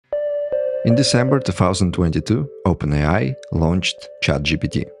In December 2022, OpenAI launched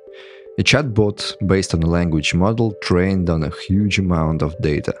ChatGPT, a chatbot based on a language model trained on a huge amount of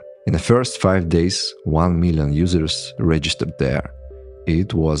data. In the first 5 days, 1 million users registered there.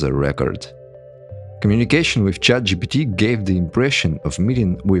 It was a record. Communication with ChatGPT gave the impression of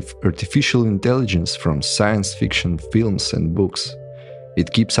meeting with artificial intelligence from science fiction films and books.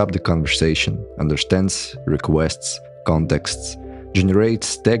 It keeps up the conversation, understands requests, contexts,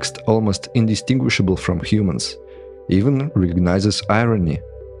 generates text almost indistinguishable from humans, even recognizes irony.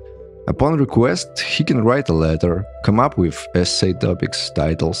 Upon request, he can write a letter, come up with essay topics,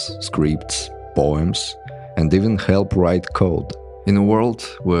 titles, scripts, poems, and even help write code. In a world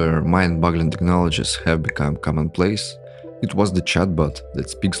where mind-boggling technologies have become commonplace, it was the chatbot that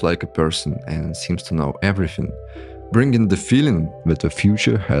speaks like a person and seems to know everything, bringing the feeling that the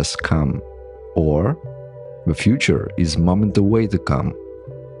future has come, or the future is a moment away to come.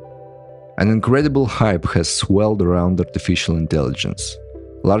 An incredible hype has swelled around artificial intelligence.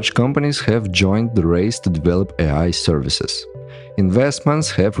 Large companies have joined the race to develop AI services. Investments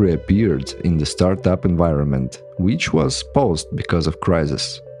have reappeared in the startup environment, which was paused because of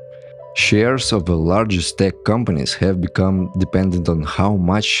crisis. Shares of the largest tech companies have become dependent on how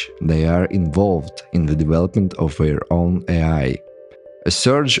much they are involved in the development of their own AI. A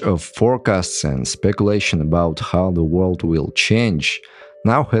surge of forecasts and speculation about how the world will change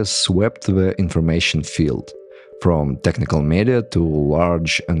now has swept the information field, from technical media to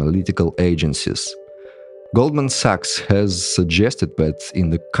large analytical agencies. Goldman Sachs has suggested that in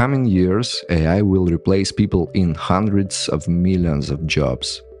the coming years, AI will replace people in hundreds of millions of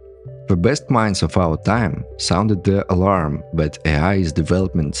jobs. The best minds of our time sounded the alarm that AI is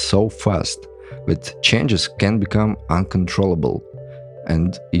developing so fast that changes can become uncontrollable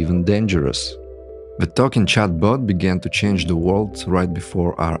and even dangerous. The talking chatbot began to change the world right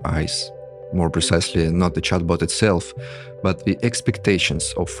before our eyes. More precisely, not the chatbot itself, but the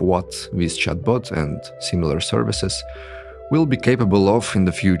expectations of what this chatbot and similar services will be capable of in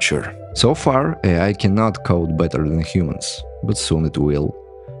the future. So far, AI cannot code better than humans, but soon it will.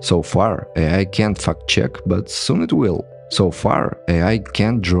 So far, AI can't fact-check, but soon it will. So far, AI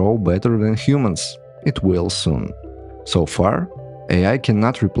can't draw better than humans. It will soon. So far, AI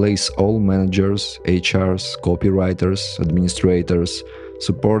cannot replace all managers, HRs, copywriters, administrators,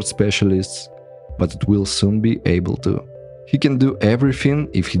 support specialists, but it will soon be able to. He can do everything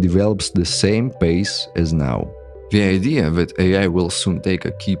if he develops the same pace as now. The idea that AI will soon take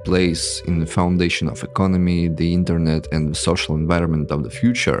a key place in the foundation of economy, the internet, and the social environment of the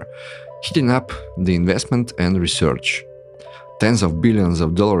future, heating up the investment and research. Tens of billions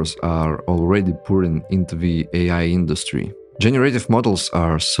of dollars are already pouring into the AI industry. Generative models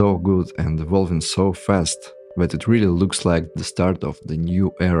are so good and evolving so fast that it really looks like the start of the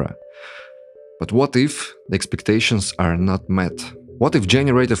new era. But what if the expectations are not met? What if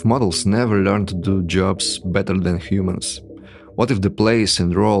generative models never learn to do jobs better than humans? What if the place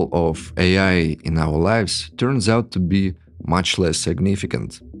and role of AI in our lives turns out to be much less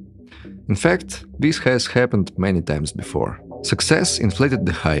significant? In fact, this has happened many times before. Success inflated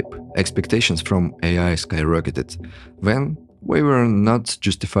the hype, expectations from AI skyrocketed, then we were not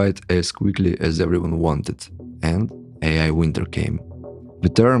justified as quickly as everyone wanted, and AI winter came. The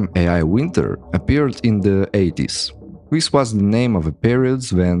term AI winter appeared in the 80s. This was the name of a period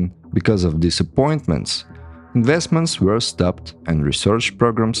when, because of disappointments, investments were stopped and research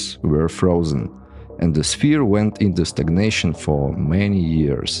programs were frozen, and the sphere went into stagnation for many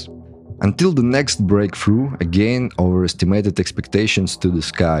years. Until the next breakthrough again overestimated expectations to the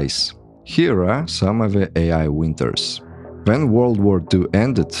skies. Here are some of the AI winters. When World War II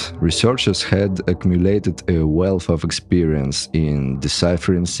ended, researchers had accumulated a wealth of experience in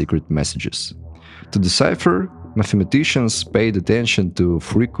deciphering secret messages. To decipher, mathematicians paid attention to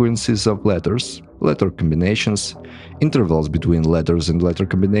frequencies of letters, letter combinations, intervals between letters and letter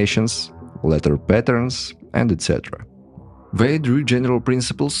combinations, letter patterns, and etc. They drew general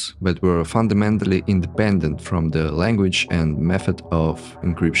principles that were fundamentally independent from the language and method of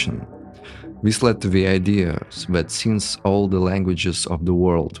encryption. This led to the idea that since all the languages of the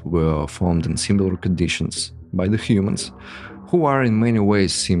world were formed in similar conditions by the humans, who are in many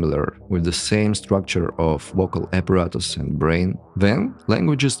ways similar with the same structure of vocal apparatus and brain, then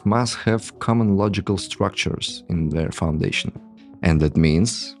languages must have common logical structures in their foundation. And that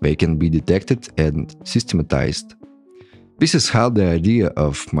means they can be detected and systematized. This is how the idea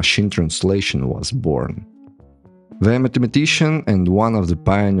of machine translation was born. The mathematician and one of the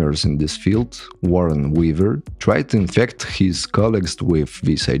pioneers in this field, Warren Weaver, tried to infect his colleagues with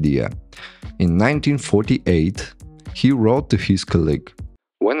this idea. In 1948, he wrote to his colleague,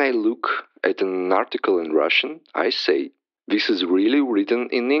 When I look at an article in Russian, I say, this is really written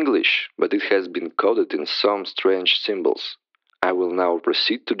in English, but it has been coded in some strange symbols. I will now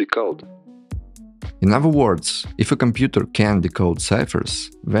proceed to decode. In other words, if a computer can decode ciphers,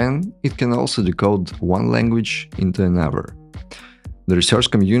 then it can also decode one language into another. The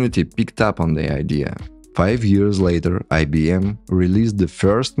research community picked up on the idea. 5 years later, IBM released the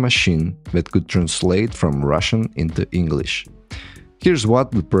first machine that could translate from Russian into English. Here's what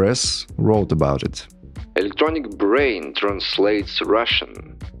the press wrote about it. Electronic brain translates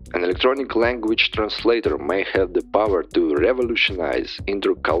Russian. An electronic language translator may have the power to revolutionize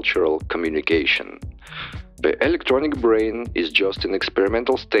intercultural communication. The electronic brain is just in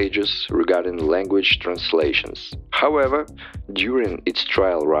experimental stages regarding language translations. However, during its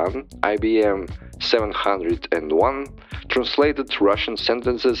trial run, IBM 701 translated Russian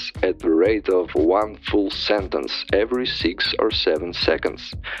sentences at the rate of one full sentence every 6 or 7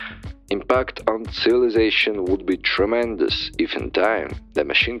 seconds. Impact on civilization would be tremendous if in time the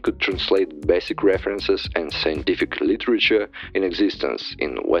machine could translate basic references and scientific literature in existence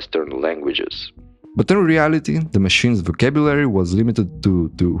in Western languages. But in reality, the machine's vocabulary was limited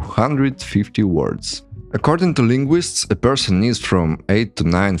to 250 words. According to linguists, a person needs from 8 to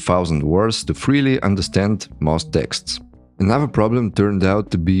 9,000 words to freely understand most texts. Another problem turned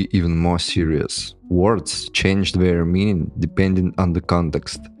out to be even more serious. Words changed their meaning depending on the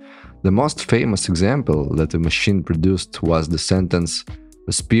context. The most famous example that a machine produced was the sentence,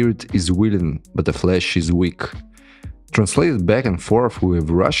 "The spirit is willing, but the flesh is weak." Translated back and forth with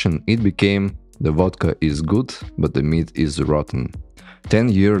Russian, it became, "The vodka is good, but the meat is rotten." 10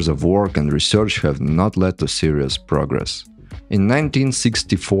 years of work and research have not led to serious progress. In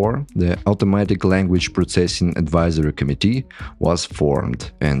 1964, the Automatic Language Processing Advisory Committee was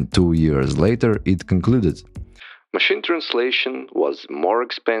formed, and 2 years later it concluded. Machine translation was more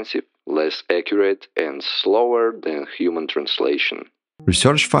expensive, less accurate, and slower than human translation.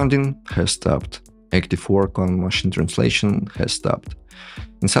 Research funding has stopped. Active work on machine translation has stopped.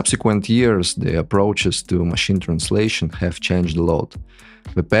 In subsequent years, the approaches to machine translation have changed a lot.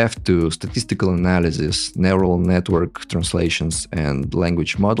 The path to statistical analysis, neural network translations, and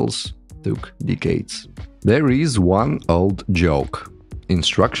language models took decades. There is one old joke: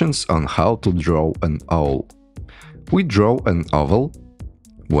 instructions on how to draw an owl. We draw an oval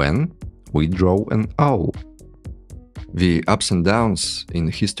when we draw an owl. The ups and downs in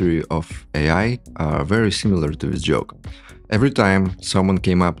the history of AI are very similar to this joke. Every time someone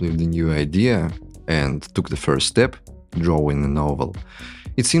came up with a new idea and took the first step, drawing an oval,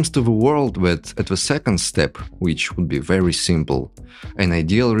 it seems to the world that at the second step, which would be very simple, an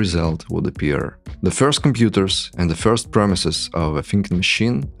ideal result would appear. The first computers and the first promises of a thinking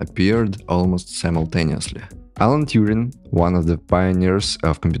machine appeared almost simultaneously. Alan Turing, one of the pioneers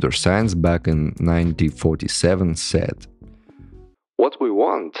of computer science back in 1947, said, "What we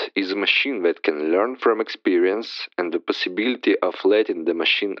want is a machine that can learn from experience, and the possibility of letting the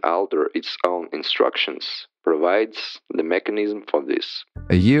machine alter its own instructions provides the mechanism for this."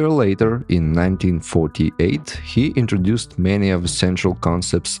 A year later, in 1948, he introduced many of the central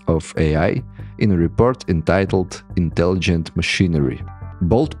concepts of AI in a report entitled Intelligent Machinery.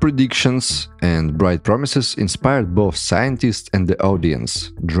 Bold predictions and bright promises inspired both scientists and the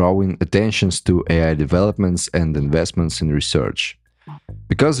audience, drawing attentions to AI developments and investments in research.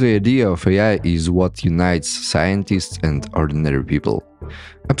 Because the idea of AI is what unites scientists and ordinary people.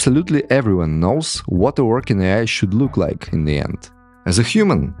 Absolutely everyone knows what a working AI should look like in the end. As a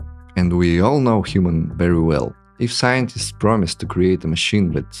human, and we all know human very well, if scientists promise to create a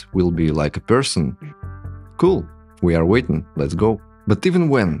machine that will be like a person, cool, we are waiting, let's go. But even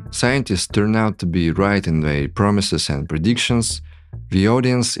when scientists turn out to be right in their promises and predictions, the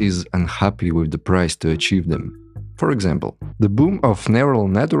audience is unhappy with the price to achieve them. For example, the boom of neural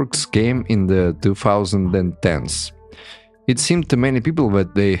networks came in the 2010s. It seemed to many people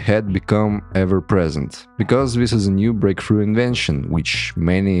that they had become ever-present, because this is a new breakthrough invention, which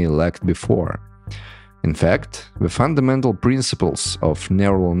many lacked before. In fact, the fundamental principles of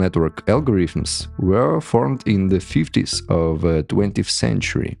neural network algorithms were formed in the 50s of the 20th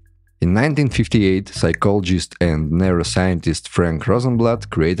century. In 1958, psychologist and neuroscientist Frank Rosenblatt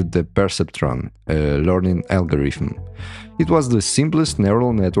created the perceptron, a learning algorithm. It was the simplest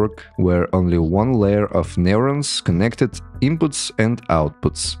neural network where only one layer of neurons connected inputs and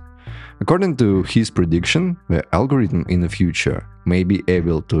outputs. According to his prediction, the algorithm in the future may be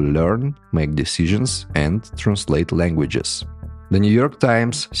able to learn, make decisions, and translate languages. The New York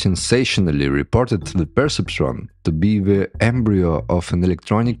Times sensationally reported the perceptron to be the embryo of an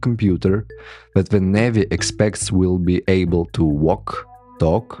electronic computer that the Navy expects will be able to walk,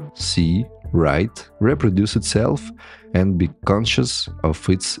 talk, see, write, reproduce itself, and be conscious of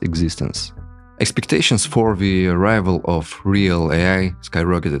its existence. Expectations for the arrival of real AI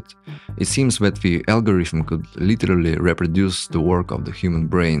skyrocketed. It seems that the algorithm could literally reproduce the work of the human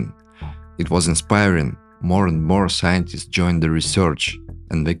brain. It was inspiring. More and more scientists joined the research,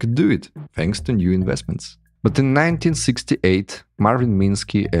 and they could do it thanks to new investments. But in 1968, Marvin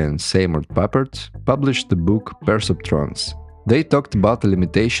Minsky and Seymour Papert published the book Perceptrons. They talked about the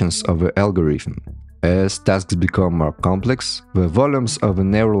limitations of the algorithm. As tasks become more complex, the volumes of a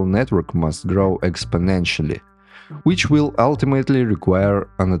neural network must grow exponentially, which will ultimately require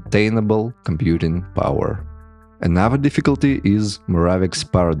unattainable computing power. Another difficulty is Moravec's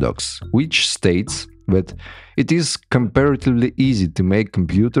paradox, which states that it is comparatively easy to make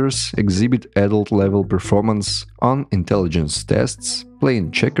computers exhibit adult-level performance on intelligence tests,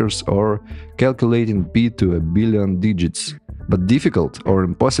 playing checkers or calculating p to a billion digits, but difficult or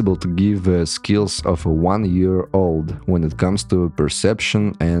impossible to give the skills of a 1-year-old when it comes to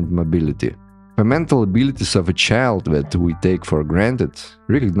perception and mobility. The mental abilities of a child that we take for granted,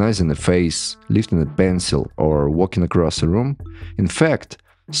 recognizing a face, lifting a pencil, or walking across a room, in fact,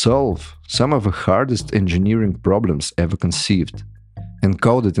 solve some of the hardest engineering problems ever conceived.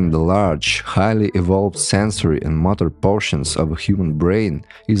 Encoded in the large, highly evolved sensory and motor portions of a human brain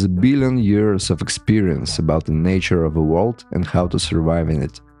is a billion years of experience about the nature of the world and how to survive in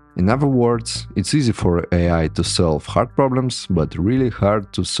it. In other words, it's easy for AI to solve hard problems, but really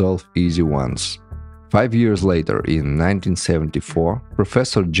hard to solve easy ones. 5 years later, in 1974,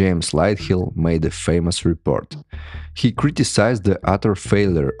 Professor James Lighthill made a famous report. He criticized the utter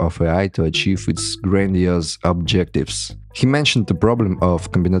failure of AI to achieve its grandiose objectives. He mentioned the problem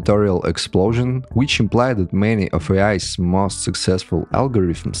of combinatorial explosion, which implied that many of AI's most successful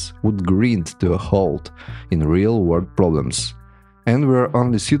algorithms would grind to a halt in real-world problems, and were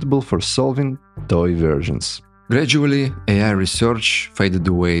only suitable for solving toy versions. Gradually, AI research faded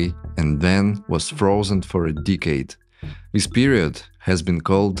away and then was frozen for a decade. This period has been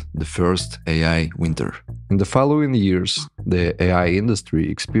called the first AI winter. In the following years, the AI industry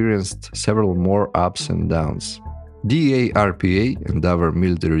experienced several more ups and downs. DARPA and other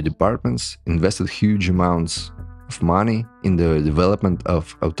military departments invested huge amounts of money in the development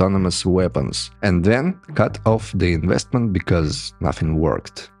of autonomous weapons and then cut off the investment because nothing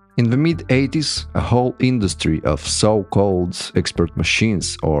worked. In the mid-80s, a whole industry of so-called expert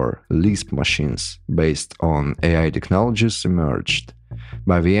machines or Lisp machines based on AI technologies emerged.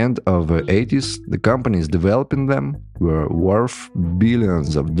 By the end of the 80s, the companies developing them were worth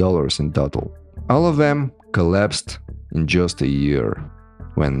billions of dollars in total. All of them collapsed in just a year,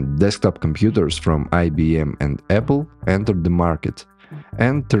 when desktop computers from IBM and Apple entered the market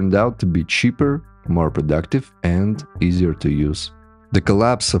and turned out to be cheaper, more productive, and easier to use. The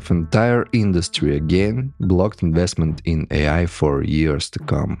collapse of entire industry again blocked investment in AI for years to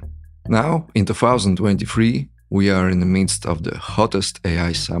come. Now, in 2023, we are in the midst of the hottest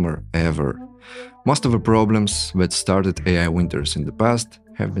AI summer ever. Most of the problems that started AI winters in the past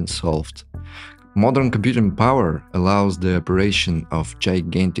have been solved. Modern computing power allows the operation of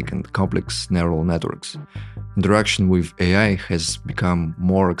gigantic and complex neural networks. Interaction with AI has become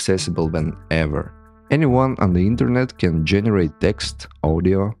more accessible than ever. Anyone on the internet can generate text,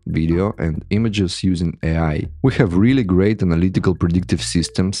 audio, video, and images using AI. We have really great analytical predictive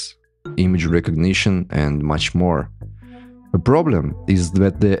systems, image recognition, and much more. The problem is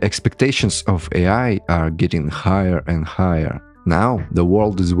that the expectations of AI are getting higher and higher. Now, the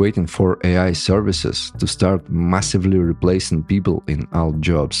world is waiting for AI services to start massively replacing people in all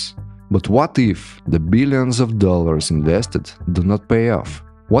jobs. But what if the billions of dollars invested do not pay off?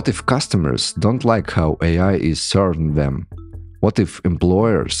 What if customers don't like how AI is serving them? What if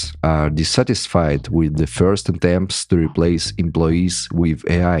employers are dissatisfied with the first attempts to replace employees with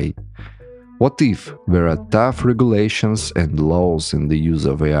AI? What if there are tough regulations and laws in the use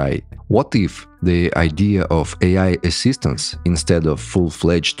of AI? What if the idea of AI assistants instead of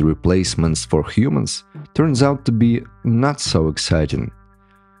full-fledged replacements for humans turns out to be not so exciting?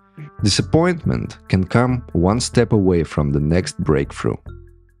 Disappointment can come one step away from the next breakthrough.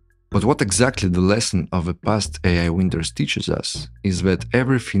 But what exactly the lesson of the past AI winters teaches us is that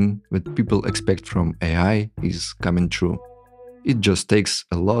everything that people expect from AI is coming true. It just takes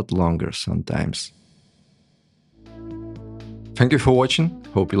a lot longer sometimes. Thank you for watching,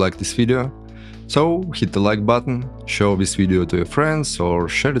 hope you liked this video. So hit the like button, show this video to your friends or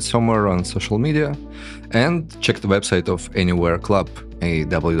share it somewhere on social media, and check the website of Anywhere Club,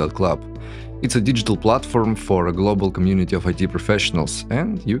 awclub. It's a digital platform for a global community of IT professionals,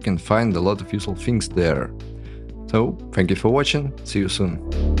 and you can find a lot of useful things there. So, thank you for watching, see you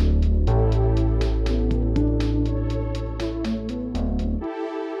soon.